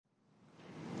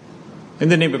In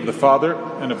the name of the Father,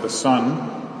 and of the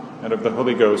Son, and of the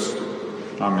Holy Ghost.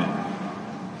 Amen.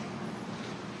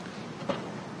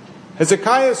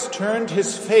 Hezekiah turned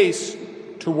his face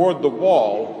toward the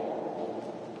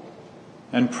wall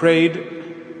and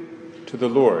prayed to the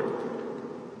Lord.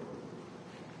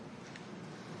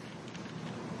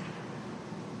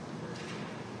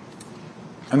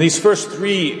 On these first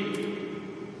 3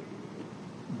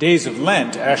 days of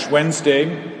Lent, Ash Wednesday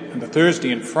and the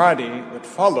Thursday and Friday that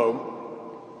follow,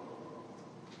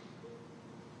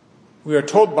 we are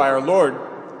told by our Lord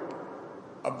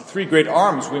of the 3 great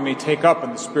arms we may take up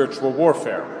in the spiritual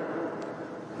warfare.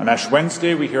 On Ash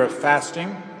Wednesday, we hear of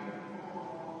fasting.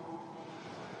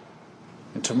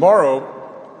 And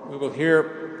tomorrow, we will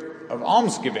hear of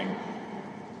almsgiving.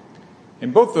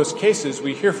 In both those cases,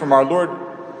 we hear from our Lord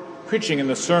preaching in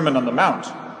the Sermon on the Mount.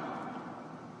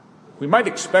 We might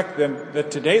expect then that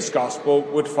today's gospel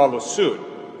would follow suit,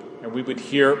 and we would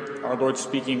hear our Lord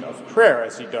speaking of prayer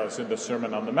as he does in the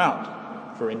Sermon on the Mount.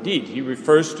 For indeed, he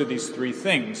refers to these 3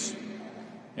 things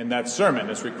in that sermon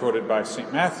as recorded by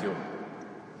St. Matthew.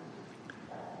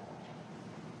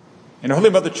 And Holy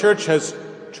Mother Church has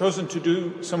chosen to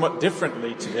do somewhat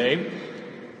differently today.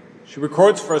 She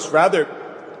records for us rather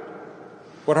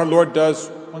what our Lord does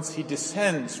once he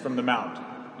descends from the Mount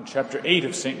in chapter 8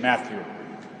 of St. Matthew.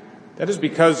 That is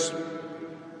because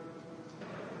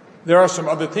there are some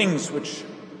other things which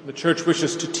the Church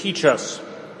wishes to teach us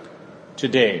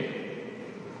today.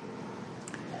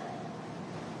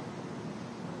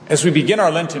 As we begin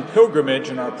our Lenten pilgrimage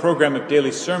and our program of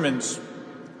daily sermons,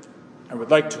 I would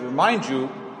like to remind you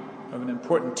of an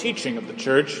important teaching of the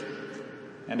Church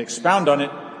and expound on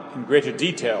it in greater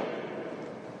detail,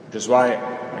 which is why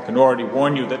I can already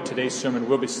warn you that today's sermon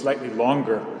will be slightly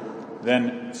longer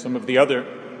than some of the other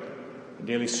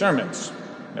daily sermons.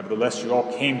 Nevertheless, you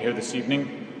all came here this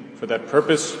evening for that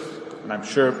purpose, and I'm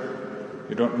sure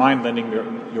you don't mind lending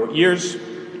your ears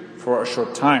for a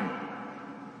short time.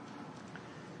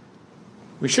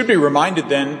 We should be reminded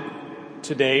then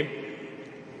today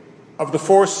of the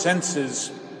 4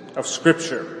 senses of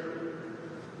Scripture,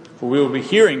 for we will be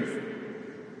hearing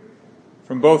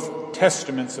from both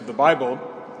testaments of the Bible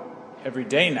every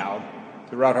day now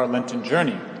throughout our Lenten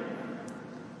journey.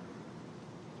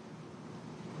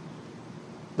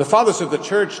 The Fathers of the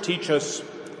Church teach us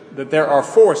that there are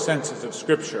 4 senses of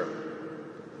Scripture.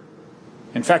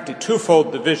 In fact, a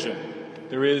twofold division.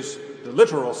 There is the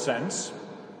literal sense,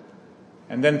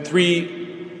 and then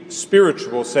 3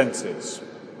 spiritual senses.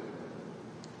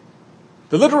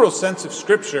 The literal sense of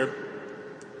Scripture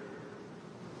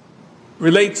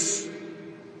relates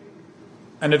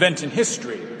an event in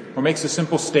history, or makes a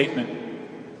simple statement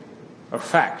of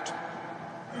fact.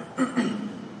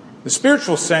 The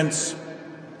spiritual sense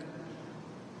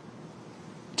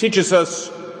teaches us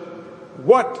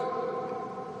what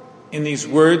in these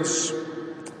words,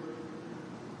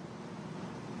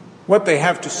 what they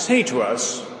have to say to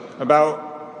us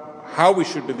about how we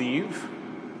should believe,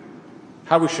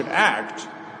 how we should act,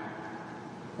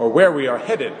 or where we are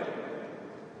headed.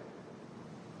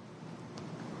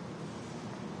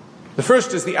 The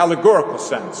first is the allegorical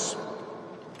sense.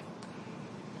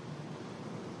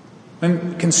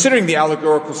 When considering the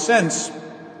allegorical sense,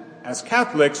 as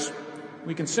Catholics,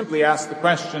 we can simply ask the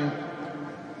question,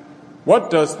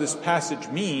 what does this passage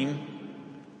mean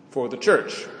for the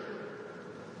Church?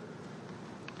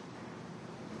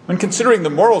 When considering the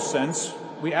moral sense,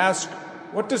 we ask,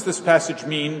 what does this passage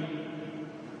mean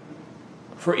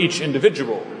for each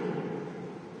individual?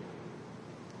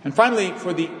 And finally,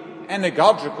 for the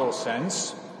anagogical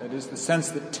sense, that is the sense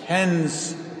that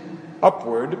tends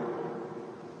upward,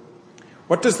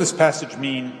 what does this passage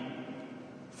mean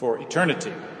for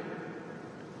eternity?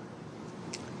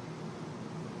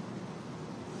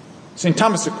 St.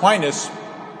 Thomas Aquinas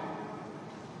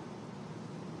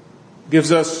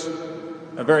gives us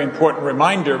a very important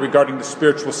reminder regarding the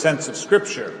spiritual sense of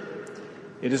Scripture.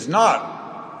 It is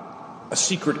not a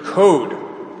secret code,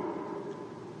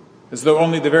 as though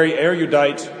only the very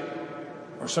erudite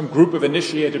or some group of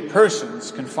initiated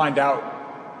persons can find out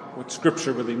what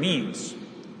Scripture really means.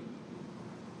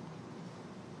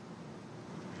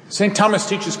 St. Thomas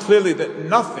teaches clearly that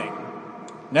nothing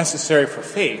necessary for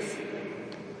faith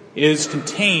is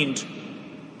contained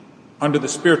under the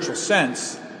spiritual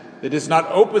sense that is not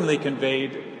openly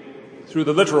conveyed through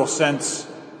the literal sense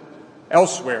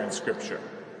elsewhere in Scripture.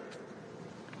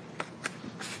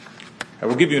 I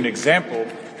will give you an example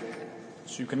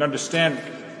so you can understand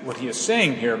what he is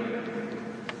saying here.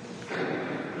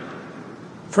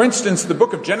 For instance, the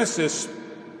book of Genesis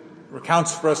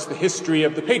recounts for us the history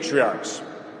of the patriarchs.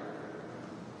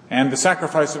 and the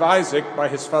sacrifice of Isaac by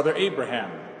his father Abraham.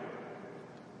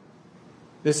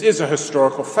 This is a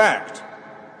historical fact,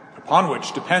 upon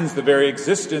which depends the very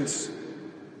existence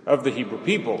of the Hebrew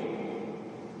people.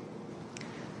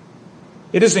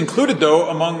 It is included, though,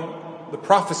 among the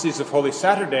prophecies of Holy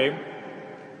Saturday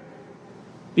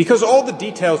because all the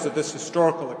details of this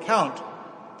historical account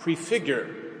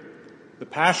prefigure the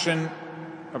passion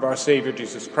of our Savior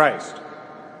Jesus Christ.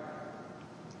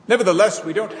 Nevertheless,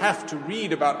 we don't have to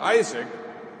read about Isaac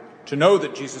to know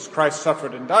that Jesus Christ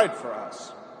suffered and died for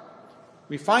us.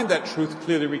 We find that truth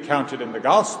clearly recounted in the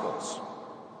Gospels.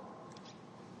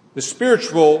 The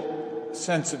spiritual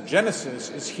sense of Genesis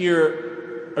is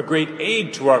here a great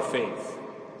aid to our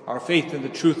faith in the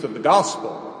truth of the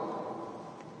Gospel.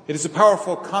 It is a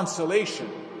powerful consolation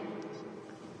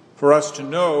for us to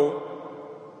know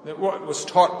that what was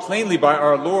taught plainly by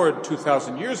our Lord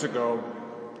 2,000 years ago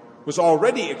was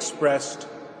already expressed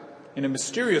in a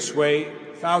mysterious way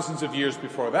thousands of years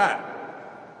before that.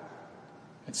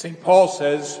 And St. Paul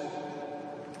says,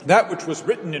 that which was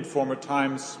written in former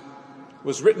times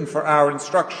was written for our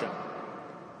instruction,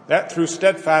 that through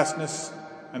steadfastness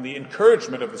and the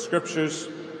encouragement of the Scriptures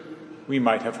we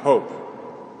might have hope.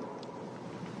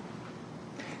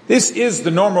 This is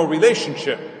the normal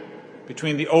relationship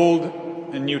between the Old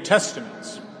and New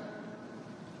Testaments.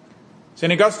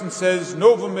 St. Augustine says,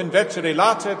 novum in vetere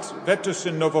latet, vetus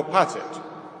in novo patet.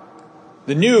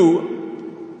 The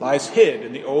new lies hid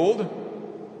in the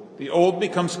old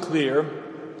becomes clear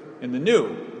in the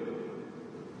new.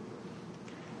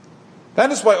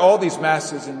 That is why all these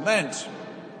Masses in Lent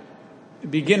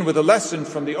begin with a lesson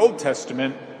from the Old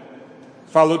Testament,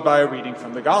 followed by a reading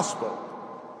from the Gospel.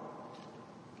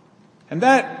 And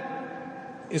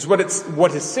that is what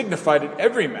is signified at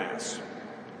every Mass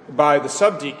by the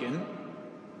subdeacon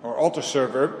or altar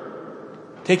server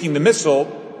taking the missal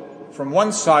from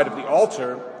one side of the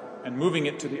altar and moving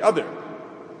it to the other,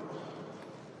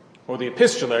 or the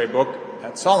epistolary book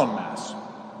at Solemn Mass.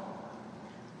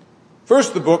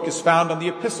 First, the book is found on the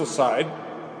epistle side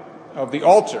of the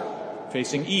altar,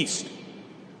 facing east,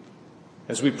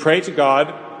 as we pray to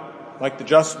God, like the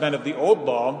just men of the Old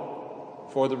Law,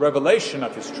 for the revelation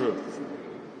of his truth.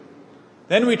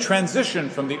 Then we transition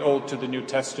from the Old to the New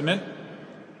Testament,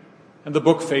 and the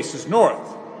book faces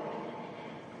north.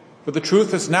 For the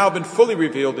truth has now been fully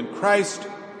revealed in Christ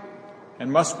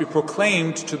and must be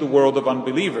proclaimed to the world of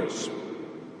unbelievers.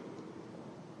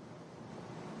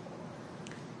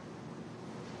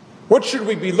 What should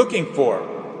we be looking for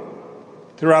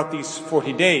throughout these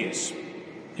 40 days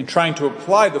in trying to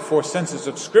apply the four senses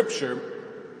of Scripture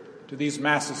to these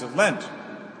Masses of Lent?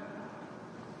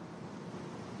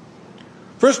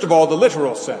 First of all, the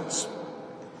literal sense.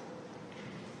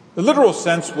 The literal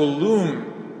sense will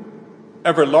loom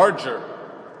ever larger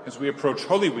as we approach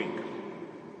Holy Week,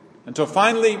 until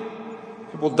finally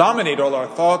it will dominate all our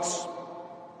thoughts,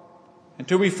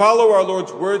 until we follow our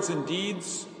Lord's words and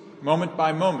deeds moment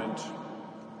by moment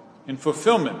in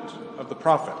fulfillment of the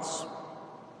prophets.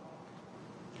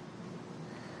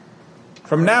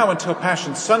 From now until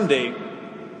Passion Sunday,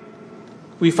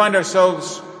 we find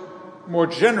ourselves more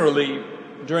generally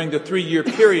during the 3-year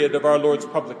period of our Lord's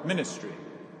public ministry,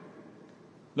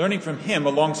 learning from him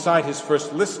alongside his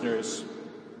first listeners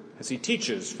as he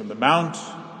teaches from the Mount,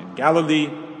 in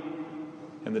Galilee,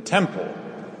 and the Temple.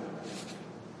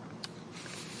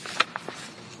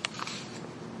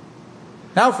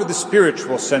 Now for the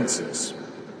spiritual senses.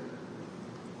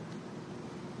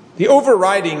 The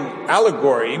overriding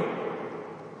allegory,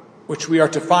 which we are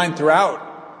to find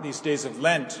throughout these days of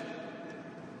Lent,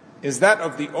 is that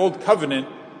of the Old Covenant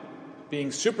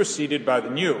being superseded by the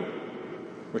New,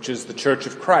 which is the Church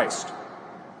of Christ.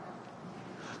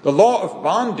 The law of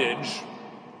bondage,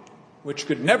 which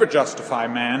could never justify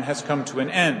man, has come to an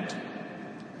end.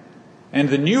 And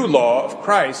the new law of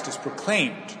Christ is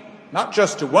proclaimed, not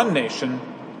just to one nation,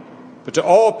 but to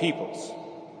all peoples,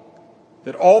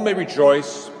 that all may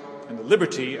rejoice in the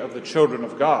liberty of the children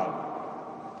of God.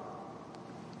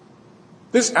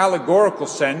 This allegorical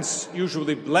sense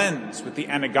usually blends with the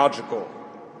anagogical.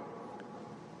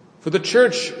 For the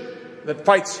church that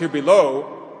fights here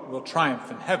below will triumph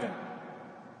in heaven.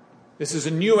 This is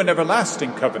a new and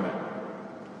everlasting covenant,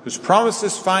 whose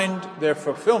promises find their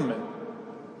fulfillment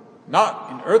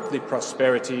not in earthly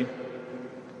prosperity,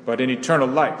 but in eternal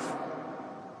life.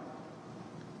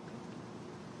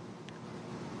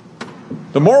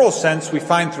 The moral sense we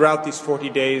find throughout these 40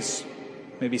 days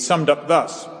may be summed up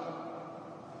thus: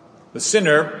 the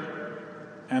sinner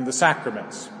and the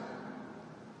sacraments.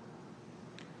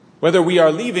 Whether we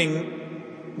are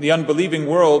leaving the unbelieving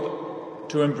world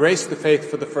to embrace the faith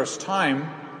for the first time,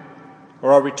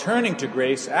 or are returning to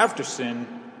grace after sin,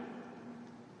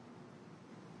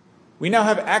 we now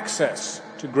have access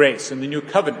to grace in the new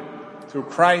covenant through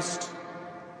Christ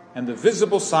and the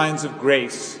visible signs of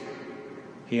grace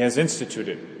he has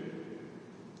instituted.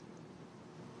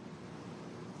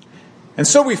 And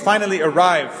so we finally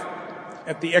arrive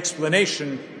at the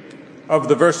explanation of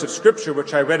the verse of Scripture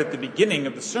which I read at the beginning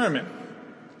of the sermon,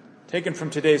 taken from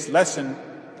today's lesson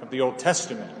of the Old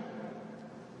Testament.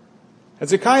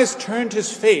 Hezekiah turned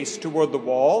his face toward the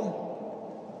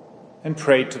wall and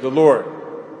prayed to the Lord.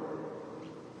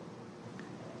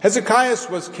 Hezekiah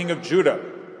was king of Judah.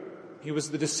 He was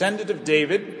the descendant of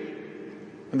David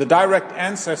and the direct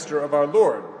ancestor of our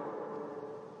Lord.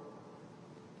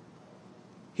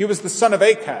 He was the son of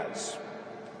Achaz,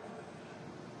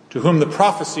 to whom the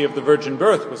prophecy of the virgin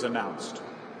birth was announced.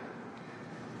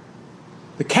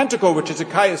 The canticle which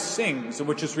Hezekiah sings, and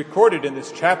which is recorded in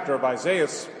this chapter of Isaiah,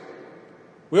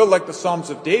 will, like the Psalms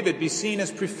of David, be seen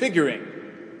as prefiguring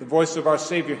the voice of our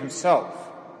Savior himself.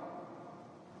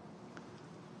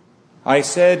 I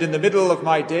said, in the middle of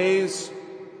my days,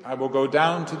 I will go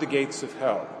down to the gates of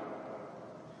hell.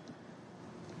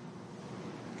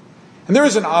 And there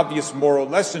is an obvious moral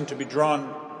lesson to be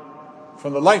drawn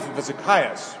from the life of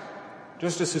Hezekiah.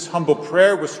 Just as his humble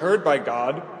prayer was heard by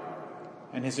God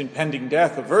and his impending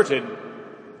death averted,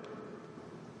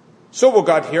 so will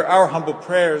God hear our humble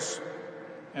prayers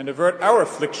and avert our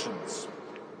afflictions.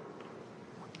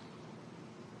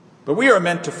 But we are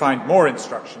meant to find more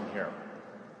instruction here.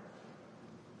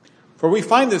 For we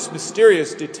find this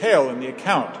mysterious detail in the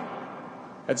account.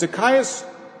 Hezekiah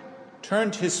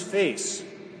turned his face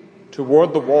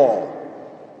toward the wall.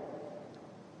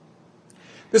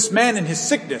 This man in his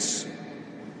sickness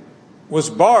was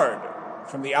barred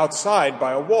from the outside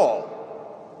by a wall.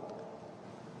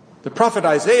 The prophet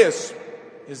Isaiah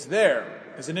is there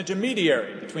as an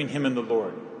intermediary between him and the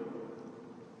Lord.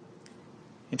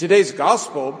 In today's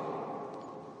gospel,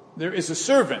 there is a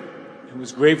servant who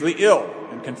is gravely ill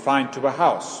and confined to a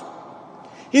house.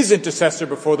 His intercessor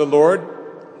before the Lord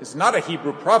is not a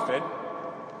Hebrew prophet,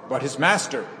 but his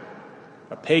master,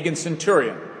 a pagan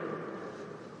centurion.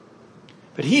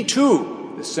 But he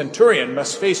too, the centurion,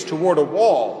 must face toward a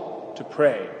wall to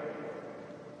pray,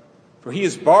 for he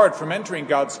is barred from entering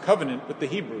God's covenant with the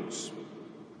Hebrews.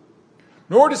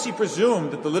 Nor does he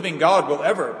presume that the living God will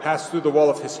ever pass through the wall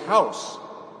of his house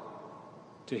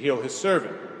to heal his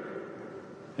servant.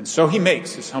 And so he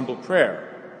makes his humble prayer.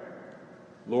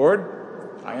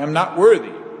 Lord, I am not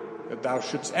worthy that thou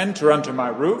shouldst enter unto my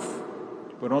roof,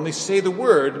 but only say the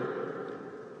word,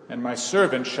 and my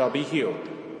servant shall be healed.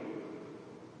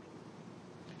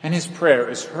 And his prayer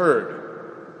is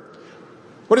heard.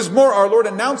 What is more, our Lord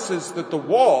announces that the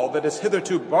wall that has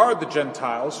hitherto barred the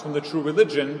Gentiles from the true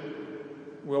religion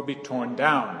will be torn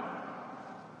down.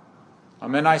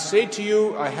 Amen, I say to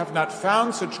you, I have not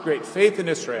found such great faith in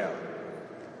Israel.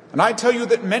 And I tell you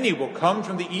that many will come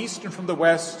from the east and from the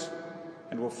west,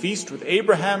 and will feast with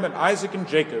Abraham and Isaac and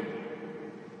Jacob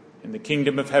in the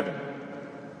kingdom of heaven.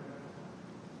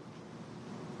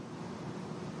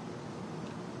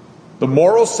 The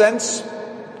moral sense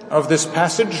of this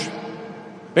passage,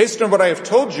 based on what I have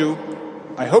told you,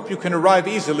 I hope you can arrive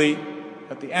easily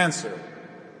at the answer.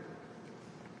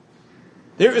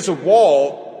 There is a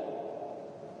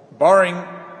wall barring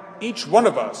each one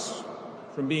of us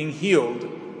from being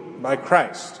healed by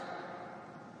Christ.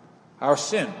 Our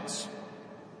sins.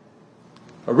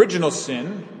 Original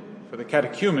sin for the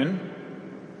catechumen,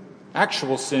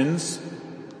 actual sins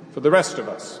for the rest of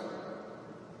us.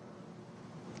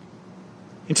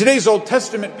 In today's Old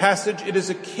Testament passage, it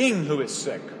is a king who is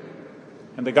sick,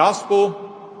 and the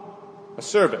gospel, a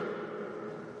servant.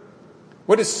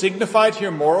 What is signified here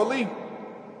morally?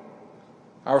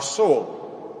 Our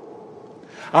soul.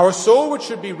 Our soul, which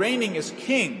should be reigning as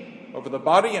king over the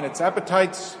body and its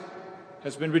appetites,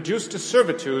 has been reduced to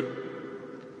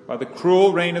servitude by the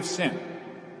cruel reign of sin.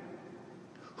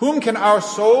 Whom can our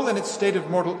soul in its state of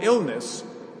mortal illness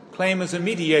claim as a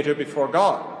mediator before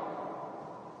God?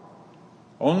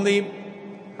 Only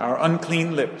our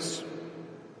unclean lips.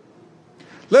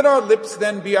 Let our lips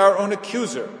then be our own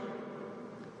accuser.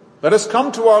 Let us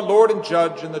come to our Lord and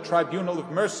Judge in the tribunal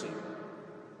of mercy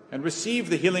and receive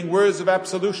the healing words of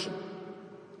absolution,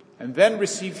 and then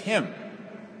receive him,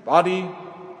 body,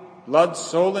 blood,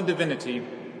 soul, and divinity,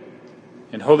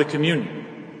 in Holy Communion.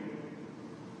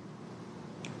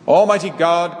 Almighty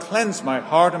God, cleanse my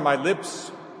heart and my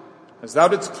lips, as thou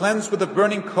didst cleanse with a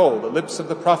burning coal the lips of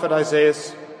the prophet Isaiah,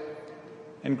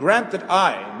 and grant that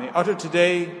I may utter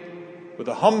today with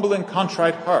a humble and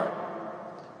contrite heart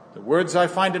the words I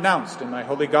find announced in thy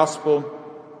holy gospel.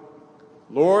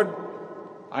 Lord,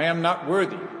 I am not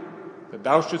worthy that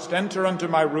thou shouldst enter under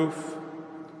my roof,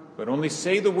 but only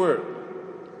say the word,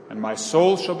 and my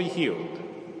soul shall be healed.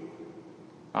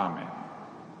 Amen.